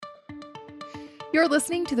You're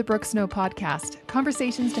listening to the Brooke Snow Podcast,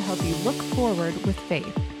 conversations to help you look forward with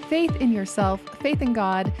faith. Faith in yourself, faith in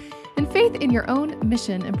God, and faith in your own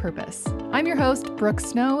mission and purpose. I'm your host, Brooke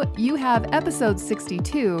Snow. You have episode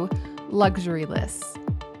 62, Luxury Lists.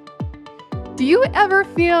 Do you ever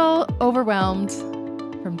feel overwhelmed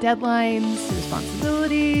from deadlines,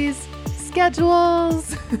 responsibilities,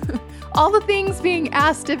 schedules, all the things being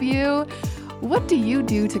asked of you? What do you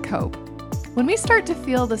do to cope? When we start to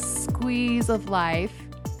feel the squeeze of life,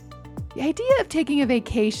 the idea of taking a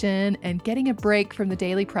vacation and getting a break from the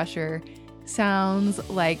daily pressure sounds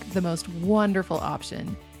like the most wonderful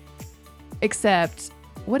option. Except,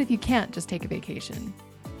 what if you can't just take a vacation?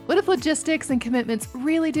 What if logistics and commitments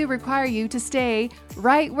really do require you to stay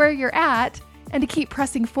right where you're at and to keep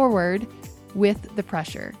pressing forward with the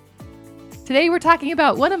pressure? Today, we're talking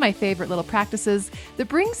about one of my favorite little practices that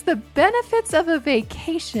brings the benefits of a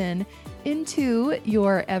vacation into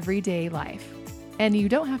your everyday life. And you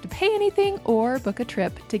don't have to pay anything or book a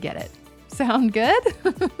trip to get it. Sound good?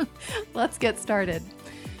 Let's get started.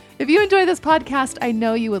 If you enjoy this podcast, I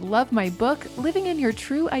know you would love my book, Living in Your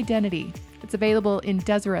True Identity. It's available in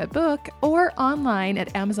Deseret Book or online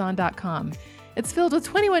at Amazon.com. It's filled with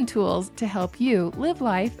 21 tools to help you live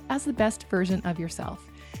life as the best version of yourself.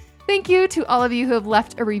 Thank you to all of you who have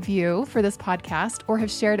left a review for this podcast or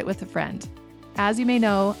have shared it with a friend. As you may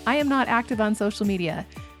know, I am not active on social media,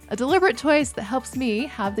 a deliberate choice that helps me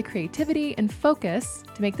have the creativity and focus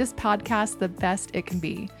to make this podcast the best it can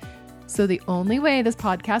be. So the only way this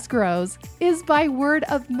podcast grows is by word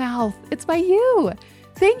of mouth. It's by you.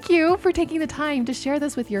 Thank you for taking the time to share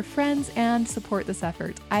this with your friends and support this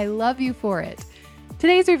effort. I love you for it.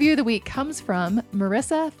 Today's review of the week comes from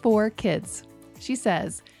Marissa for Kids. She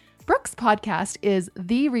says, Brooke's podcast is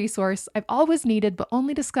the resource I've always needed but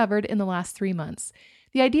only discovered in the last 3 months.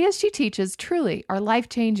 The ideas she teaches truly are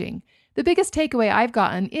life-changing. The biggest takeaway I've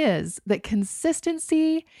gotten is that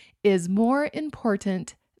consistency is more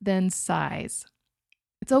important than size.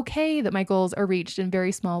 It's okay that my goals are reached in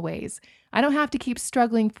very small ways. I don't have to keep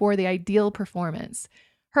struggling for the ideal performance.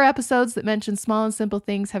 Her episodes that mention small and simple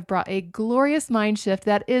things have brought a glorious mind shift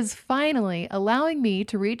that is finally allowing me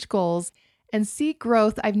to reach goals and see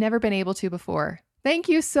growth I've never been able to before. Thank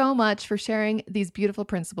you so much for sharing these beautiful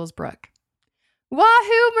principles, Brooke.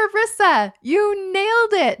 Wahoo, Marissa! You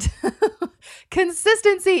nailed it!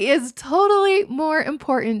 Consistency is totally more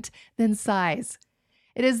important than size.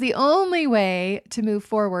 It is the only way to move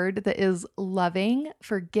forward that is loving,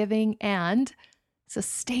 forgiving, and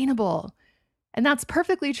sustainable. And that's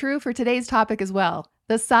perfectly true for today's topic as well.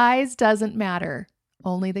 The size doesn't matter,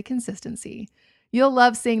 only the consistency. You'll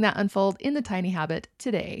love seeing that unfold in the Tiny Habit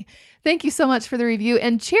today. Thank you so much for the review,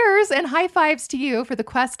 and cheers and high fives to you for the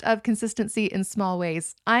quest of consistency in small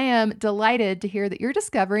ways. I am delighted to hear that you're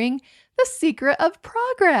discovering the secret of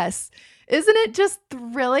progress. Isn't it just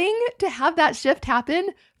thrilling to have that shift happen?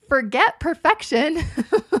 Forget perfection.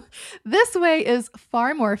 This way is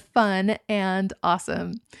far more fun and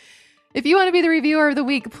awesome. If you want to be the reviewer of the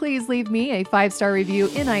week, please leave me a 5-star review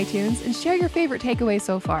in iTunes and share your favorite takeaway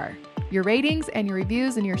so far. Your ratings and your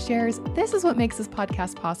reviews and your shares, this is what makes this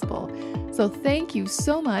podcast possible. So thank you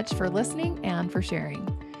so much for listening and for sharing.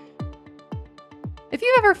 If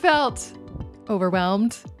you've ever felt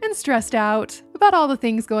overwhelmed and stressed out about all the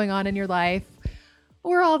things going on in your life,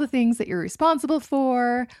 or all the things that you're responsible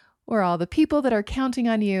for, or all the people that are counting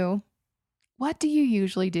on you, what do you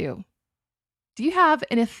usually do? Do you have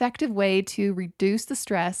an effective way to reduce the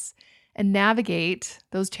stress and navigate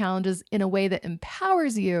those challenges in a way that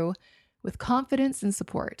empowers you with confidence and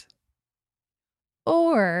support?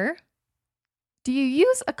 Or do you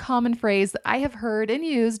use a common phrase that I have heard and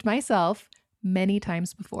used myself many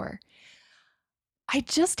times before? I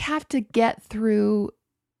just have to get through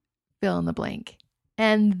fill in the blank,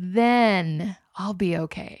 and then I'll be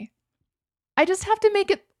okay. I just have to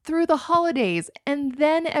make it through the holidays, and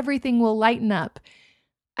then everything will lighten up.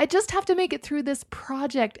 I just have to make it through this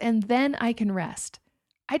project, and then I can rest.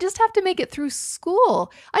 I just have to make it through school.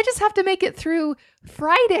 I just have to make it through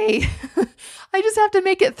Friday. I just have to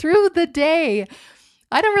make it through the day.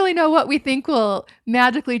 I don't really know what we think will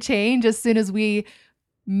magically change as soon as we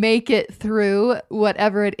make it through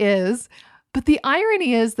whatever it is. But the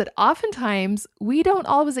irony is that oftentimes we don't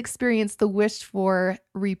always experience the wished for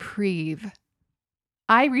reprieve.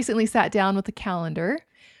 I recently sat down with a calendar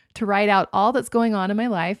to write out all that's going on in my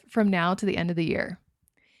life from now to the end of the year.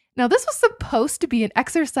 Now, this was supposed to be an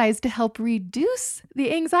exercise to help reduce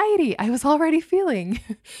the anxiety I was already feeling.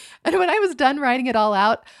 And when I was done writing it all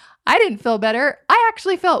out, I didn't feel better. I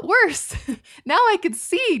actually felt worse. Now I could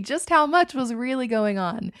see just how much was really going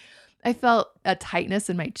on. I felt a tightness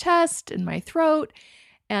in my chest and my throat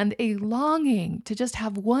and a longing to just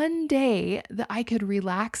have one day that I could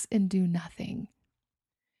relax and do nothing.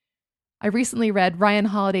 I recently read Ryan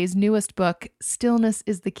Holiday's newest book, Stillness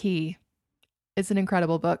is the Key. It's an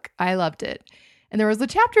incredible book. I loved it. And there was a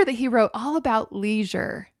chapter that he wrote all about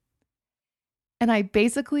leisure. And I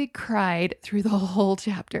basically cried through the whole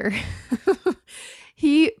chapter.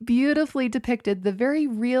 He beautifully depicted the very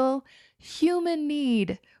real human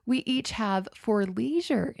need we each have for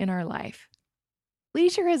leisure in our life.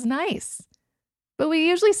 Leisure is nice, but we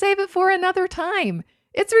usually save it for another time.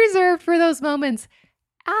 It's reserved for those moments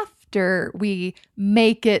after we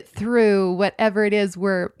make it through whatever it is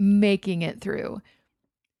we're making it through.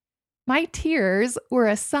 My tears were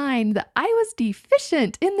a sign that I was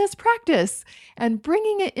deficient in this practice, and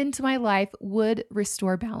bringing it into my life would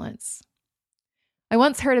restore balance. I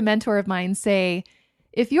once heard a mentor of mine say,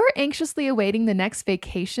 if you're anxiously awaiting the next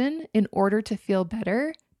vacation in order to feel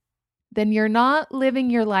better, then you're not living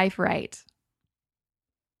your life right.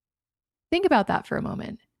 Think about that for a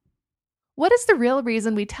moment. What is the real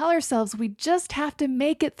reason we tell ourselves we just have to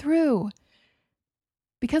make it through?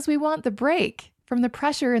 Because we want the break from the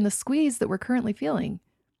pressure and the squeeze that we're currently feeling.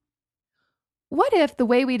 What if the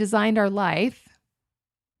way we designed our life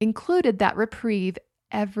included that reprieve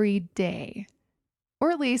every day,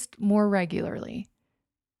 or at least more regularly?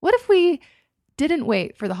 What if we didn't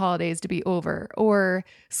wait for the holidays to be over, or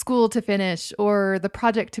school to finish, or the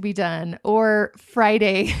project to be done, or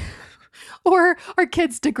Friday, or our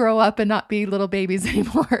kids to grow up and not be little babies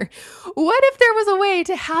anymore? What if there was a way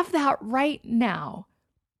to have that right now?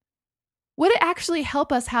 Would it actually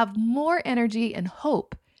help us have more energy and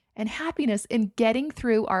hope and happiness in getting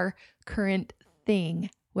through our current thing,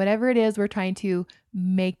 whatever it is we're trying to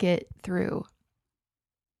make it through?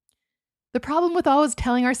 The problem with always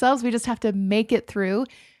telling ourselves we just have to make it through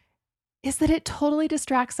is that it totally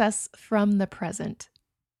distracts us from the present.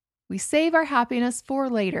 We save our happiness for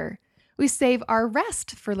later. We save our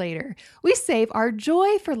rest for later. We save our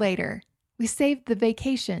joy for later. We save the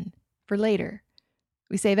vacation for later.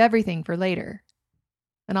 We save everything for later.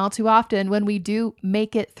 And all too often, when we do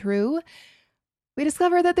make it through, we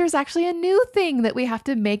discover that there's actually a new thing that we have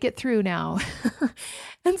to make it through now.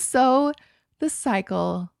 And so the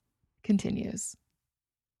cycle continues.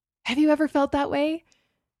 Have you ever felt that way?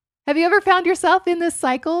 Have you ever found yourself in this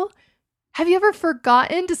cycle? Have you ever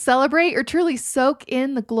forgotten to celebrate or truly soak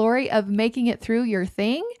in the glory of making it through your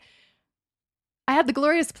thing? I had the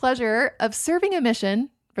glorious pleasure of serving a mission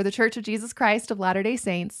for the Church of Jesus Christ of Latter-day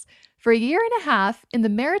Saints for 1.5 years in the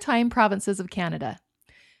Maritime provinces of Canada.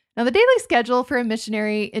 Now, the daily schedule for a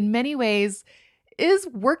missionary in many ways is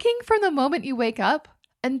working from the moment you wake up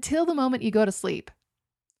until the moment you go to sleep.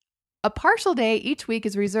 A partial day each week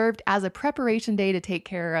is reserved as a preparation day to take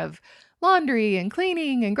care of laundry and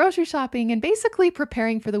cleaning and grocery shopping and basically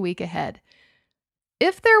preparing for the week ahead.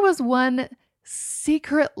 If there was one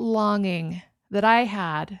secret longing that I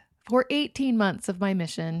had for 18 months of my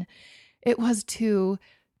mission, it was to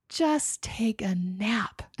just take a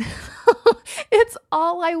nap. It's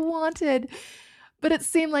all I wanted, but it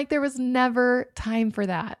seemed like there was never time for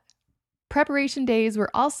that. Preparation days were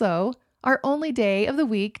also our only day of the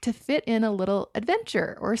week to fit in a little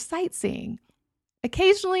adventure or sightseeing.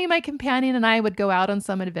 Occasionally, my companion and I would go out on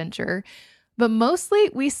some adventure, but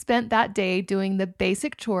mostly we spent that day doing the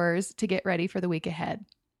basic chores to get ready for the week ahead.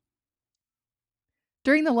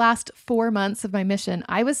 During the last 4 months of my mission,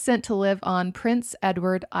 I was sent to live on Prince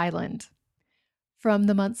Edward Island from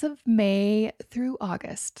the months of May through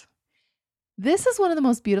August. This is one of the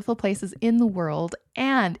most beautiful places in the world,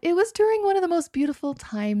 and it was during one of the most beautiful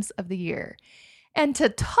times of the year. And to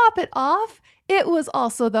top it off, it was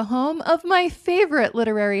also the home of my favorite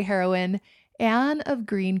literary heroine, Anne of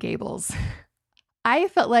Green Gables. I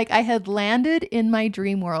felt like I had landed in my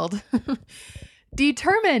dream world.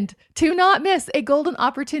 Determined to not miss a golden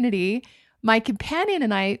opportunity, my companion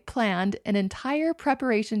and I planned an entire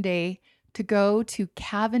preparation day to go to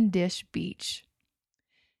Cavendish Beach.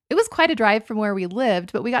 It was quite a drive from where we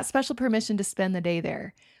lived, but we got special permission to spend the day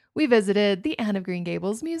there. We visited the Anne of Green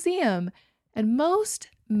Gables Museum, and most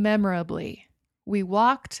memorably, we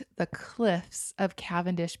walked the cliffs of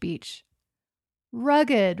Cavendish Beach.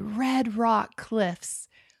 Rugged red rock cliffs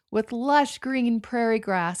with lush green prairie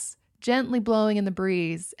grass gently blowing in the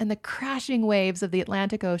breeze, and the crashing waves of the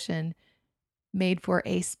Atlantic Ocean made for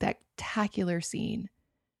a spectacular scene.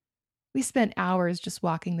 We spent hours just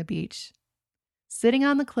walking the beach, sitting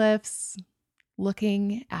on the cliffs,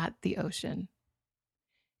 looking at the ocean.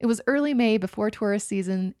 It was early May before tourist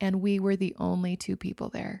season, and we were the only 2 people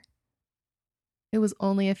there. It was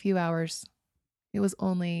only a few hours, It was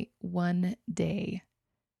only one day.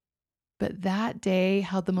 But that day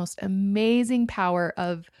held the most amazing power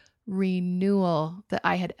of renewal that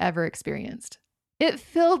I had ever experienced. It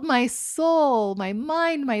filled my soul, my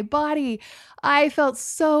mind, my body. I felt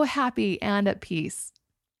so happy and at peace.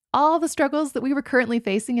 All the struggles that we were currently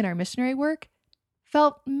facing in our missionary work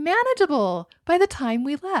felt manageable by the time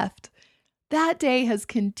we left. That day has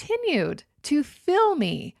continued to fill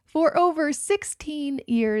me for over 16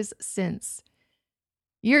 years since.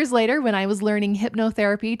 Years later, when I was learning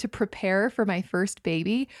hypnotherapy to prepare for my first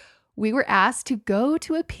baby, we were asked to go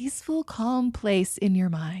to a peaceful, calm place in your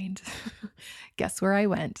mind. Guess where I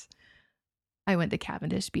went? I went to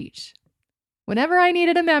Cavendish Beach. Whenever I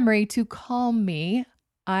needed a memory to calm me,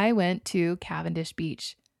 I went to Cavendish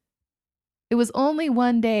Beach. It was only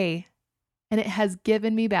one day, and it has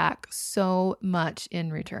given me back so much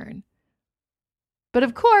in return. But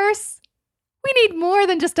of course, we need more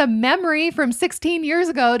than just a memory from 16 years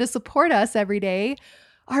ago to support us every day.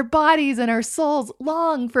 Our bodies and our souls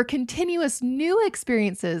long for continuous new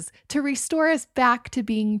experiences to restore us back to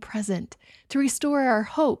being present, to restore our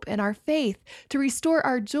hope and our faith, to restore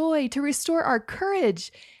our joy, to restore our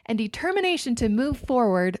courage and determination to move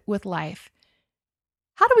forward with life.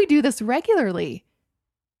 How do we do this regularly?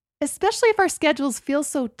 Especially if our schedules feel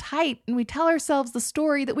so tight and we tell ourselves the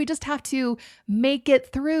story that we just have to make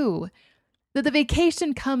it through, that the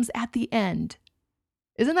vacation comes at the end.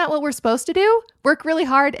 Isn't that what we're supposed to do? Work really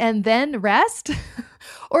hard and then rest?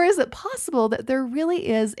 Or is it possible that there really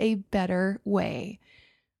is a better way?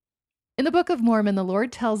 In the Book of Mormon, the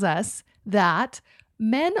Lord tells us that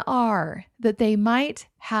men are that they might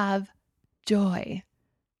have joy.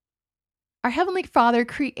 Our Heavenly Father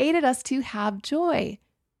created us to have joy.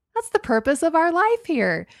 That's the purpose of our life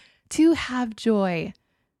here, to have joy.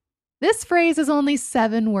 This phrase is only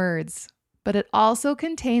 7 words, but it also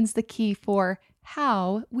contains the key for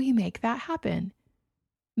how we make that happen.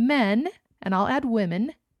 Men, and I'll add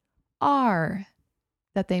women, are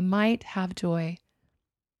that they might have joy.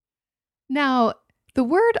 Now, the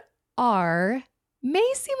word are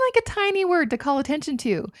may seem like a tiny word to call attention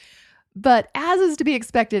to, but as is to be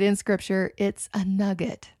expected in Scripture, it's a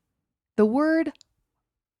nugget. The word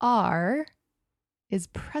are is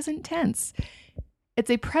present tense. It's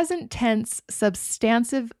a present tense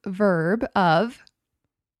substantive verb of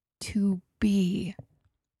to be.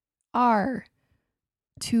 Are,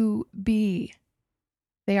 to be.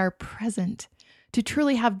 They are present. To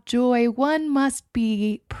truly have joy, one must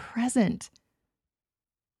be present.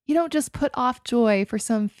 You don't just put off joy for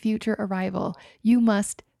some future arrival. You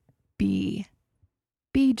must be.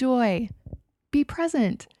 Be joy. Be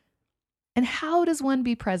present. And how does one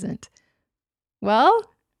be present? Well,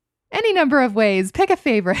 any number of ways. Pick a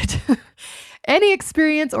favorite. Any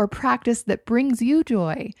experience or practice that brings you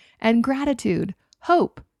joy and gratitude,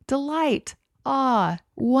 hope, delight, awe,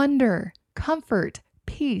 wonder, comfort,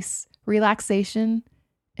 peace, relaxation,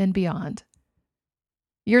 and beyond.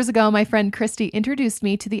 Years ago, my friend Christy introduced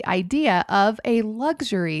me to the idea of a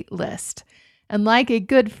luxury list. And like a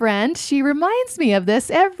good friend, she reminds me of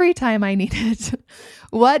this every time I need it.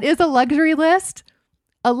 What is a luxury list?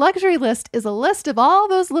 A luxury list is a list of all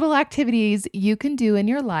those little activities you can do in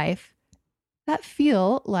your life that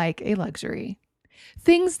feel like a luxury.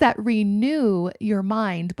 Things that renew your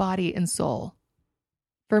mind, body, and soul.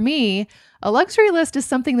 For me, a luxury list is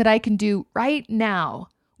something that I can do right now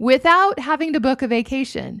without having to book a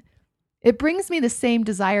vacation. It brings me the same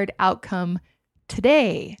desired outcome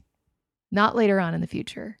today, not later on in the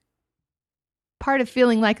future. Part of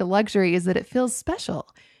feeling like a luxury is that it feels special.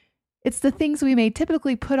 It's the things we may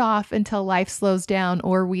typically put off until life slows down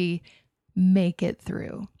or we make it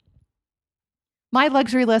through. My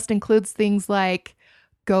luxury list includes things like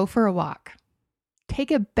go for a walk,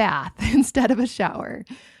 take a bath instead of a shower,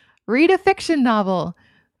 read a fiction novel,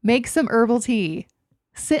 make some herbal tea,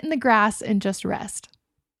 sit in the grass and just rest,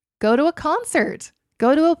 go to a concert,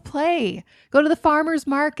 go to a play, go to the farmer's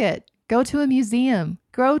market, go to a museum,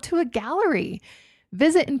 go to a gallery,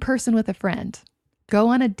 visit in person with a friend, go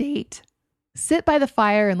on a date, sit by the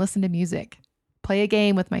fire and listen to music, play a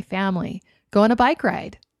game with my family, go on a bike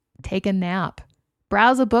ride, take a nap,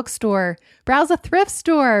 browse a bookstore, browse a thrift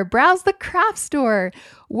store, browse the craft store,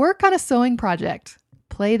 work on a sewing project,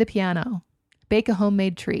 play the piano, bake a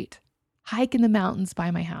homemade treat, hike in the mountains by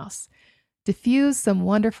my house, diffuse some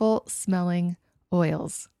wonderful smelling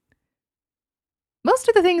oils. Most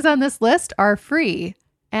of the things on this list are free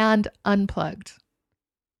and unplugged.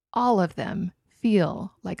 All of them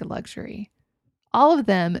feel like a luxury. All of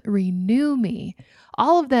them renew me.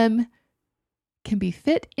 All of them can be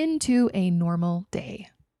fit into a normal day.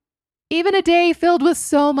 Even a day filled with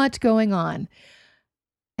so much going on.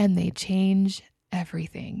 and they change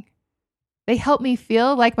everything. They help me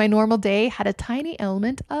feel like my normal day had a tiny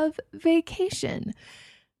element of vacation.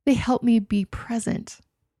 They help me be present.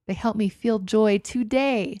 They help me feel joy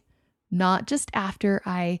today, not just after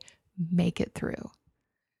I make it through.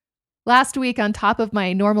 Last week, on top of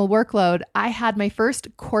my normal workload, I had my first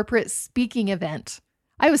corporate speaking event.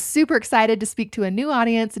 I was super excited to speak to a new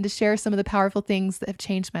audience and to share some of the powerful things that have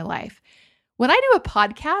changed my life. When I do a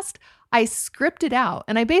podcast, I script it out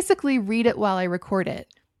and I basically read it while I record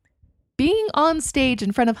it. Being on stage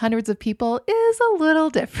in front of hundreds of people is a little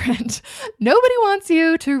different. Nobody wants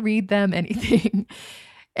you to read them anything.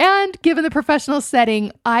 And given the professional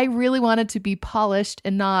setting, I really wanted to be polished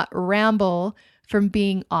and not ramble from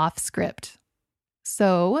being off script.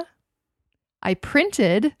 So I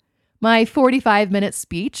printed my 45-minute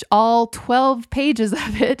speech, all 12 pages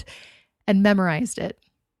of it, and memorized it,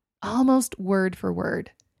 almost word for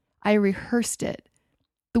word. I rehearsed it.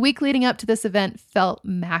 The week leading up to this event felt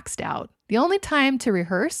maxed out. The only time to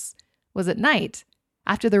rehearse was at night,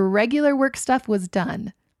 after the regular work stuff was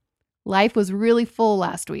done. Life was really full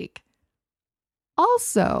last week.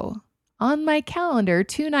 Also, on my calendar,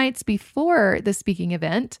 2 nights before the speaking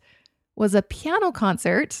event was a piano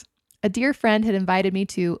concert a dear friend had invited me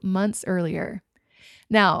to months earlier.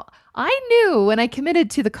 Now, I knew when I committed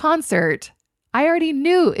to the concert, I already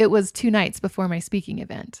knew it was 2 nights before my speaking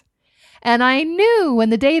event. And I knew when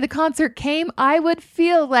the day the concert came, I would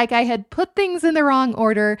feel like I had put things in the wrong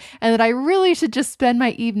order and that I really should just spend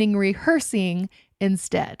my evening rehearsing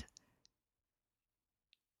instead.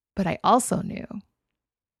 But I also knew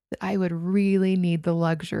that I would really need the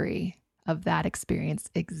luxury of that experience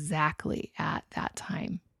exactly at that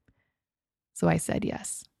time. So I said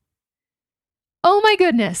yes. Oh my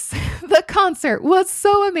goodness, the concert was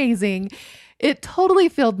so amazing. It totally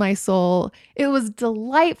filled my soul. It was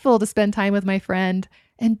delightful to spend time with my friend.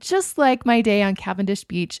 And just like my day on Cavendish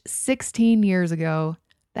Beach 16 years ago,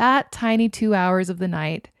 that tiny 2 hours of the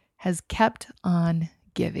night has kept on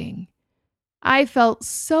giving. I felt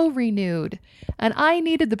so renewed, and I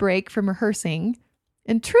needed the break from rehearsing.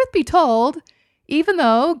 And truth be told, even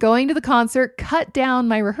though going to the concert cut down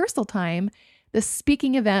my rehearsal time, the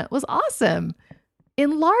speaking event was awesome.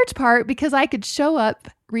 In large part because I could show up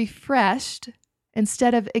refreshed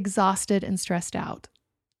instead of exhausted and stressed out.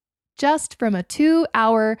 Just from a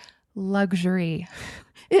 2-hour luxury.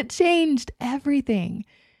 It changed everything.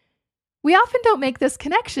 We often don't make this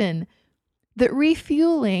connection that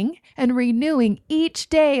refueling and renewing each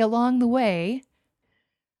day along the way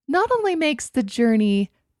not only makes the journey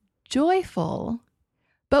joyful,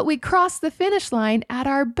 but we cross the finish line at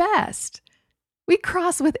our best. We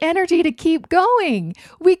cross with energy to keep going.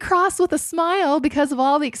 We cross with a smile because of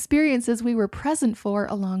all the experiences we were present for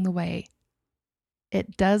along the way.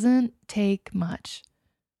 It doesn't take much.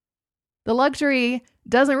 The luxury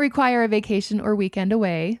doesn't require a vacation or weekend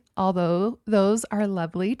away, although those are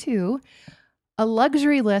lovely too. A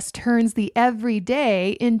luxury list turns the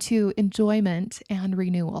everyday into enjoyment and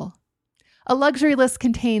renewal. A luxury list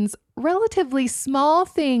contains relatively small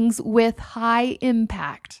things with high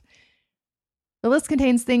impact. The list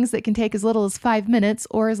contains things that can take as little as 5 minutes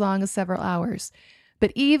or as long as several hours.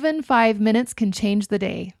 But even 5 minutes can change the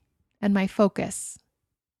day and my focus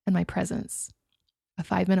and my presence. A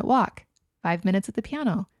 5-minute walk, 5 minutes at the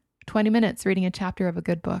piano, 20 minutes reading a chapter of a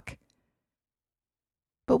good book.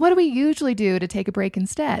 But what do we usually do to take a break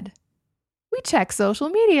instead? We check social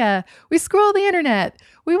media. We scroll the internet.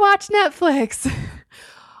 We watch Netflix.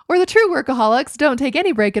 Or the true workaholics don't take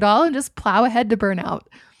any break at all and just plow ahead to burnout.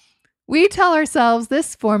 We tell ourselves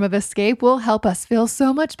this form of escape will help us feel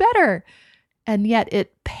so much better. And yet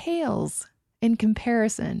it pales in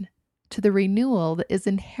comparison to the renewal that is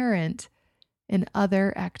inherent in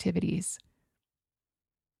other activities.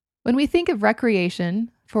 When we think of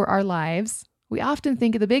recreation for our lives, we often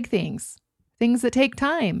think of the big things that take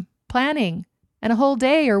time, planning, and a whole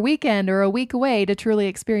day or weekend or a week away to truly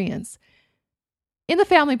experience. In the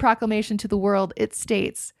Family Proclamation to the World, it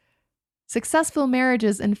states, successful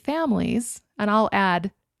marriages and families, and I'll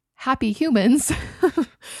add happy humans,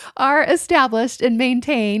 are established and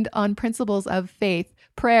maintained on principles of faith,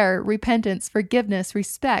 prayer, repentance, forgiveness,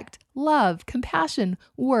 respect, love, compassion,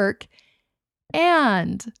 work,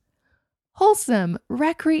 and wholesome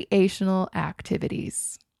recreational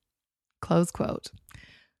activities. Close quote.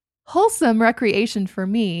 Wholesome recreation for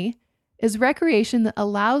me is recreation that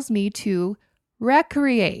allows me to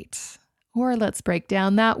recreate. Or let's break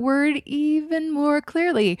down that word even more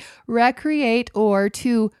clearly. Recreate or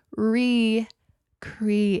to recreate.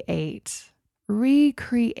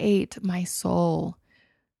 Recreate my soul.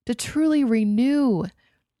 To truly renew.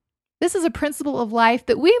 This is a principle of life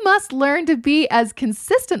that we must learn to be as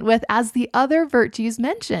consistent with as the other virtues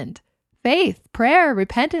mentioned: faith, prayer,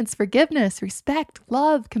 repentance, forgiveness, respect,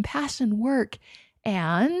 love, compassion, work,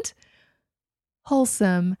 and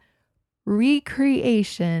wholesome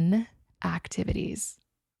recreation activities.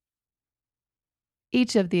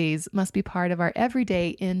 Each of these must be part of our everyday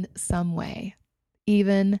in some way,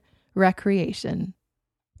 even recreation.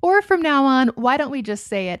 Or from now on, why don't we just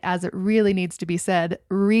say it as it really needs to be said: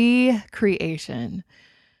 recreation.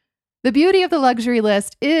 The beauty of the luxury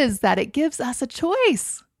list is that it gives us a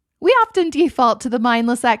choice. We often default to the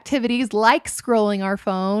mindless activities like scrolling our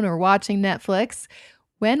phone or watching Netflix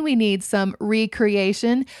when we need some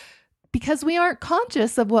recreation because we aren't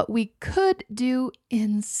conscious of what we could do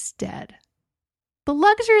instead. The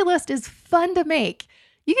luxury list is fun to make.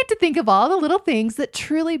 You get to think of all the little things that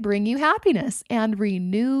truly bring you happiness and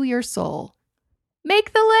renew your soul.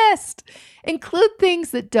 Make the list. Include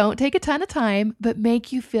things that don't take a ton of time but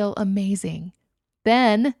make you feel amazing.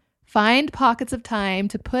 Then find pockets of time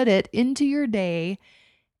to put it into your day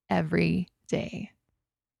every day.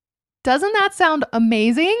 Doesn't that sound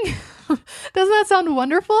amazing? Doesn't that sound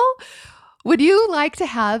wonderful? Would you like to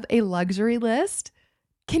have a luxury list?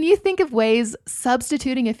 Can you think of ways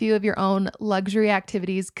substituting a few of your own luxury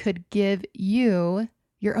activities could give you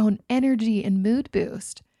your own energy and mood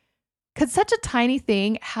boost? Could such a tiny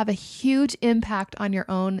thing have a huge impact on your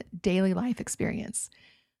own daily life experience?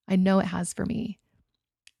 I know it has for me.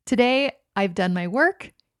 Today, I've done my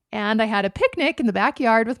work and I had a picnic in the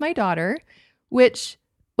backyard with my daughter, which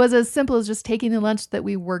was as simple as just taking the lunch that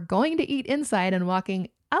we were going to eat inside and walking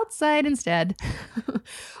outside instead.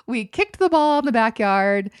 We kicked the ball in the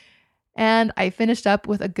backyard and I finished up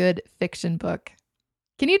with a good fiction book.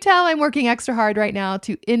 Can you tell I'm working extra hard right now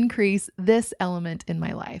to increase this element in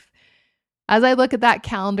my life? As I look at that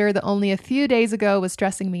calendar that only a few days ago was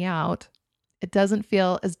stressing me out, it doesn't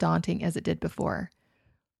feel as daunting as it did before.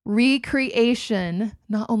 Recreation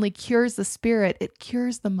not only cures the spirit, it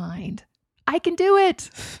cures the mind. I can do it.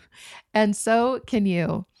 And so can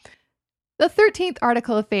you. The 13th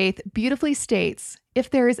article of faith beautifully states, if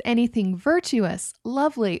there is anything virtuous,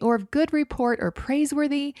 lovely, or of good report or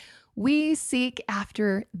praiseworthy, we seek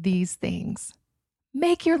after these things.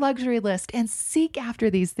 Make your luxury list and seek after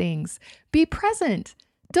these things. Be present.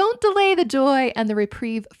 Don't delay the joy and the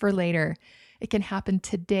reprieve for later. It can happen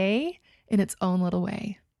today in its own little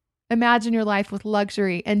way. Imagine your life with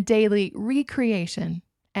luxury and daily recreation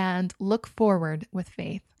and look forward with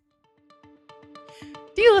faith.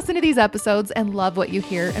 Do you listen to these episodes and love what you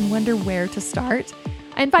hear and wonder where to start?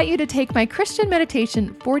 I invite you to take my Christian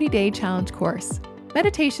Meditation 40-Day Challenge course.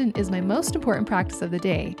 Meditation is my most important practice of the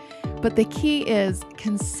day, but the key is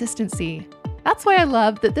consistency. That's why I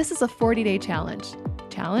love that this is a 40-day challenge.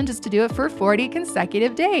 Challenge is to do it for 40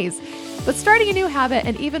 consecutive days. But starting a new habit,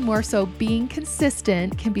 and even more so being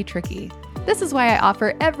consistent, can be tricky. This is why I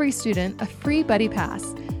offer every student a free buddy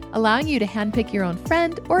pass, allowing you to handpick your own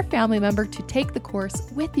friend or family member to take the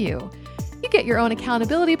course with you. You get your own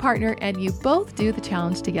accountability partner and you both do the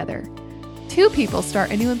challenge together. 2 people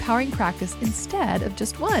start a new empowering practice instead of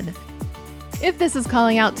just one. If this is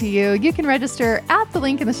calling out to you, you can register at the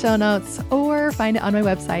link in the show notes or find it on my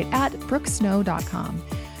website at brooksnow.com.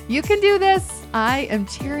 You can do this. I am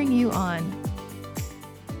cheering you on.